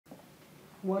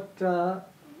What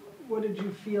did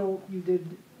you feel you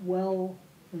did well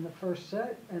in the first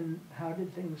set, and how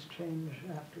did things change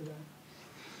after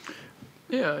that?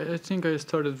 Yeah, I think I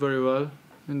started very well.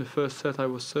 In the first set, I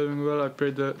was serving well. I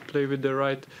played with the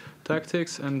right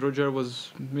tactics, and Roger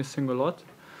was missing a lot.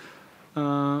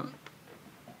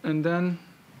 And then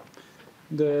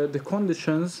the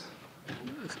conditions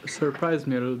surprised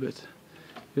me a little bit.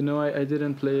 You know, I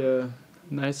didn't play a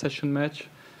night session match,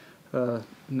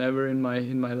 never in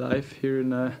my life here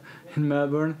in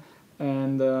Melbourne,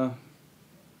 and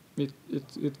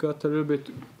it got a little bit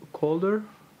colder.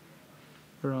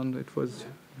 Around it was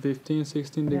 15,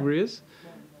 16 degrees,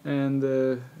 and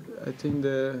I think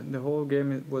the whole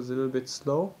game was a little bit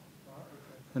slow,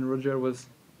 and Roger was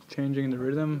changing the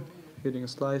rhythm, hitting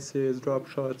slices, drop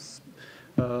shots,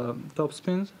 top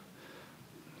spins.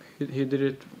 He did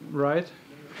it right,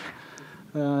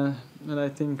 and I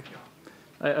think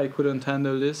I couldn't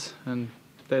handle this, and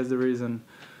that's the reason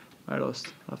I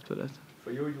lost after that. For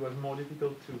you, it was more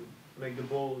difficult to make the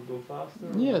ball go faster?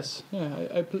 Yes, yeah.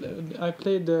 I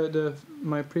played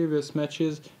my previous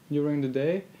matches during the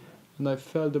day, and I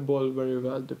felt the ball very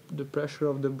well. The pressure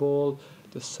of the ball,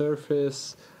 the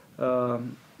surface.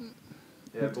 It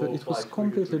was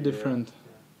completely different. Yeah.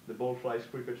 The ball flies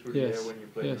quicker through the air when you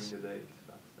play during the day. It's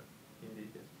faster. Indeed,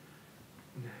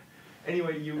 yes.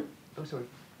 Anyway, I'm sorry.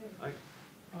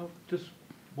 Just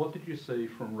what did you see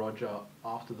from Roger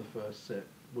after the first set?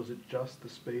 Was it just the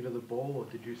speed of the ball, or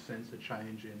did you sense a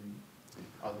change in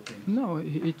other things? No,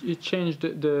 he changed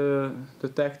the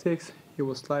tactics. He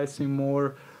was slicing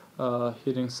more,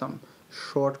 hitting some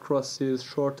short crosses,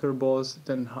 shorter balls,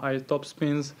 then high top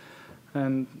spins.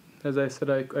 And as I said,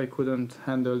 I couldn't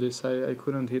handle this. I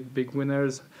couldn't hit big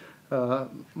winners.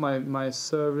 My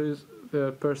service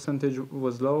percentage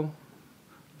was low.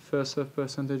 First serve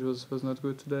percentage was not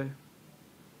good today.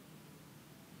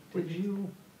 Did you?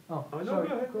 Oh, no, sorry.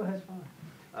 Go ahead.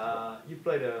 You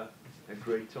played a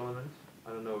great tournament. I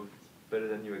don't know if it's better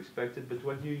than you expected, but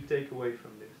what do you take away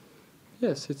from this?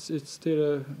 Yes, it's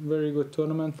still a very good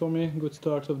tournament for me. Good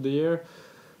start of the year.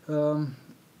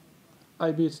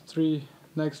 I beat 3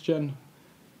 next-gen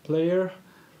player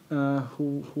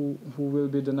who will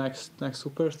be the next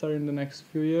superstar in the next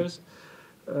few years.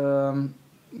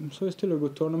 So it's still a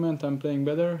good tournament. I'm playing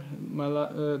better.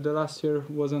 The last year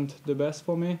wasn't the best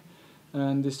for me,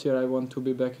 and this year I want to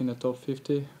be back in the top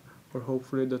 50 or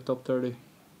hopefully the top 30.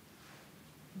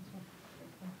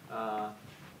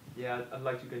 Yeah, I'd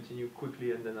like to continue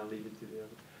quickly, and then I'll leave it to the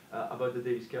other. About the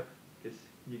Davis Cup, because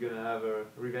you're gonna have a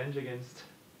revenge against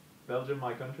Belgium,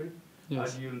 my country.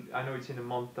 Yes. I know it's in a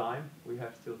month time. We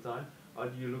have still time. How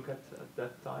do you look at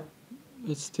that time?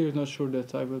 It's still not sure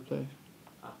that I will play.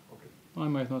 Okay. I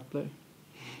might not play.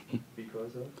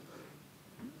 Because of?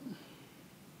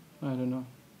 I don't know.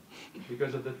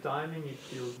 Because of the timing, it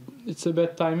feels... It's a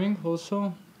bad timing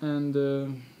also, and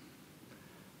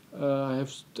I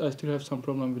still have some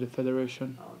problem with the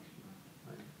federation.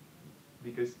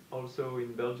 Because also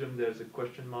in Belgium there's a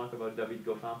question mark about David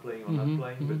Goffin playing or not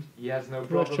playing, but he has no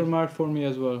problems. Question mark for me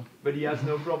as well. But he has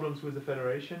no problems with the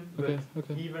federation. Okay, but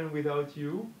okay. Even without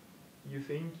you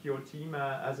think your team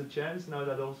has a chance now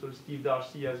that also Steve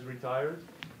Darcy has retired?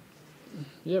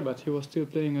 Yeah, but he was still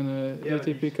playing in a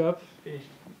ATP Cup. Finished.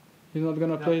 He's not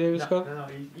gonna play Davis Cup? No,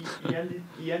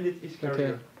 he ended his career.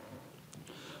 Okay.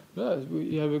 Yeah,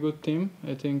 we have a good team.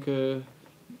 I think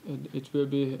it will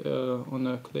be on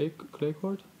a clay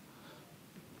court.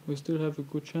 We still have a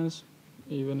good chance.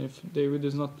 Even if David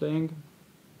is not playing,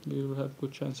 we will have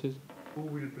good chances. Who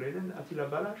will play then? Attila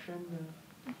Balázs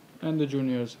and the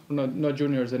juniors. Not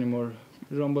juniors anymore.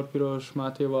 Zsombor Piros,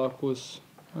 Máté Valkusz.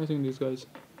 I think these guys.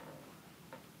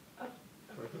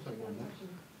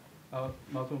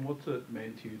 Marton, what's it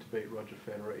mean to you to beat Roger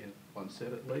Federer in one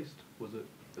set at least? Was it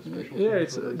a special Yeah,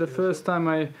 it's the first time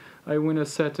I win a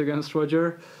set against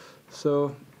Roger,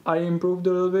 so I improved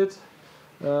a little bit.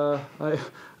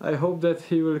 I hope that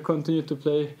he will continue to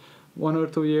play 1 or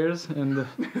 2 years, and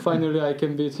finally I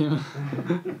can beat him.